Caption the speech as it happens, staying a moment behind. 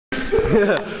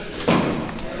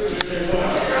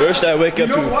First I wake up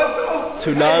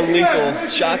to non-lethal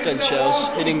shotgun shells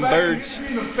hitting birds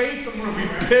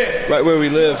right where we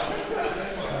live.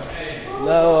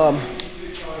 Now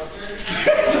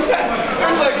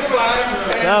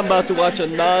I'm about to watch a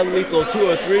non-lethal 2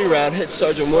 or 3 round hit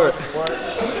Sergeant Wirt.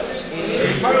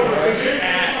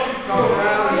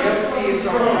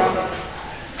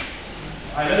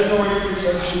 I don't know where you're going to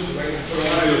shoot because I can put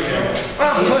on your camera.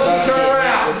 Let's turn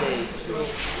around.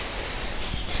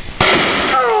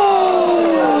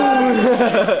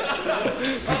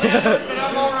 But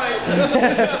I'm alright.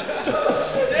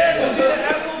 Dad, was he the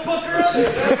asshole fucker up?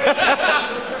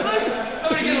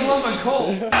 Somebody get a lump of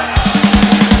coal.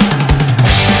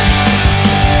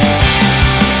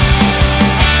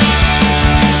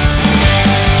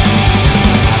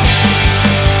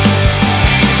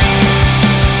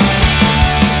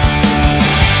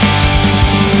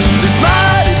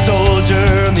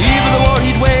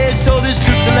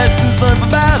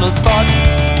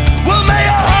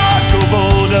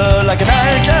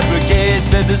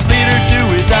 This leader to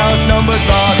his outnumbered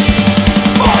lot.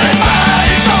 Fallen by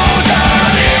his soldier,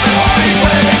 and even while he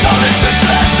waits, all his troops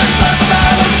lessons learned from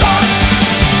battle's fought.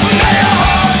 May a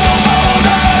heart grow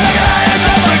bolder, like an iron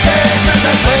tempered gate, send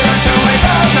this leader to his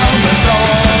outnumbered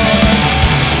lot.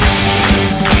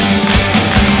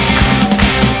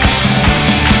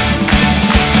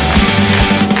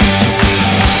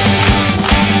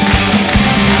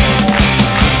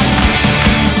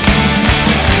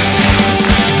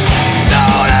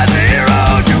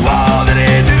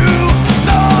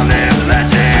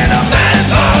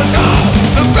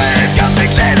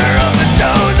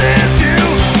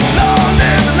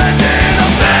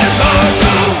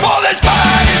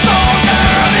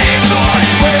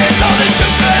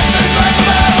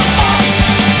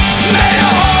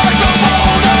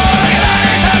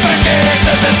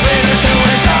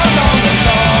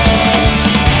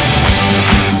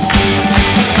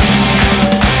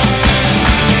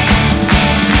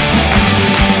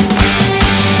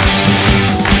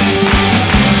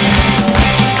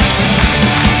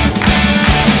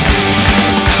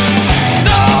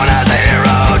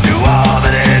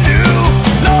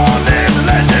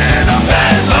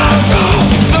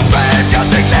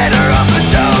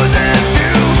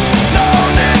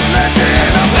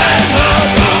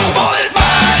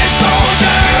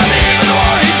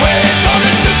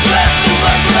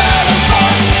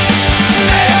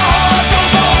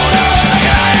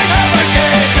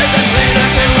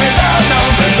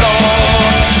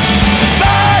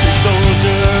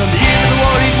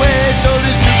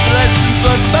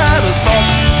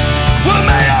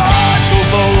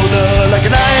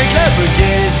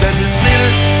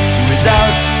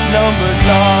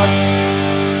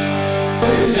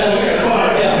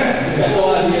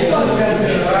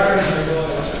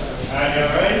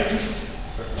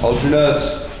 Hold your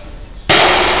nuts.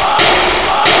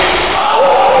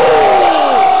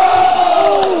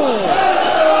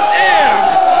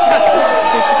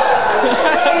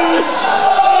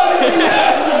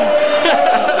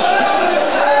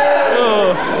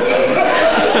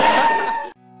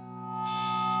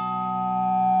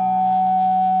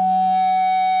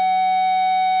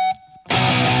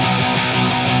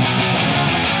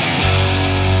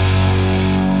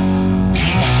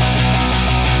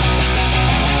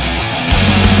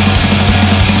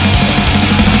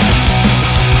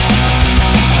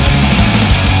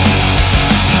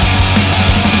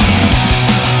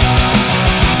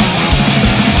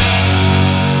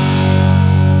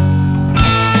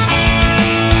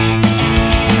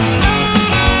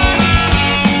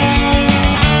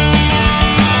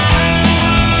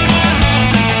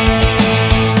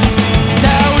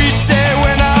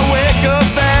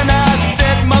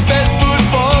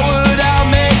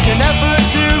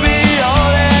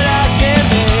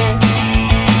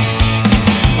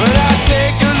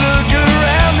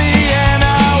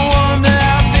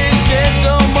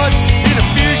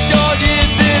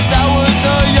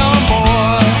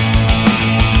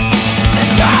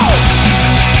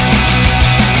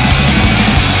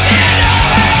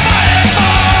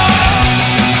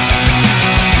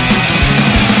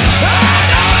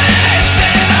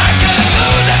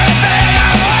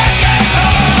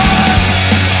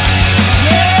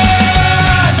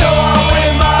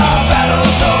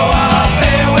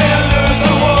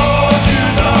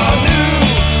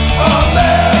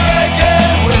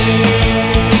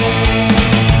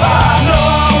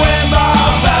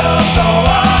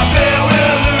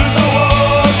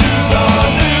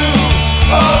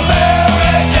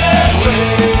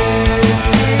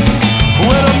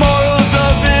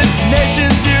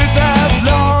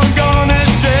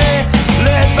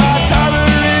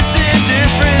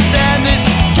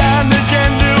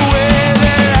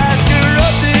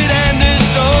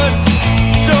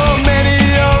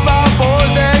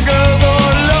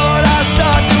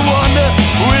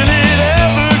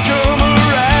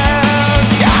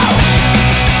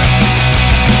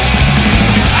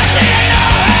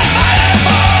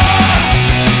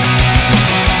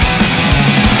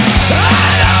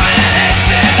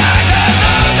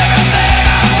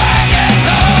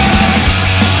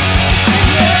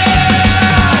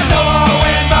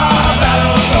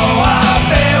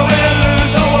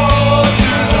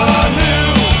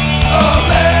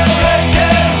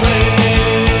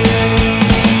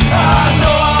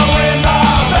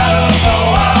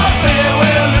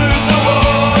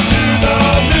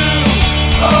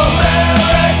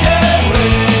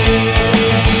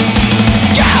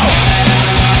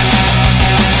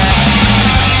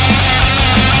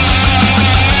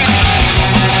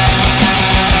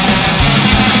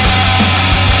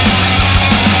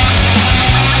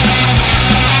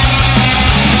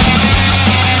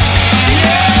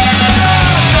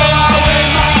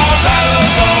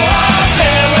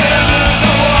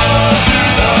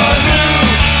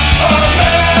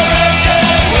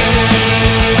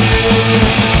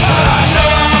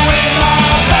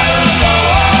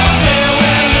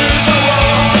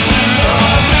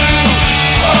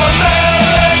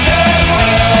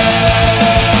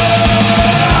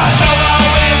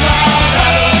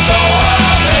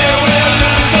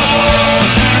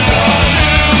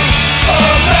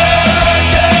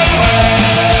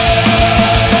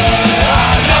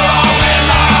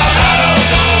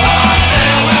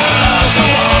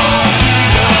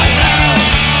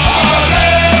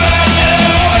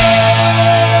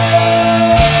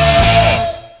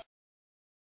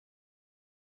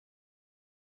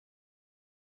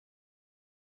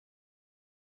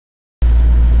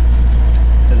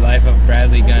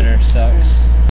 Gunner sucks.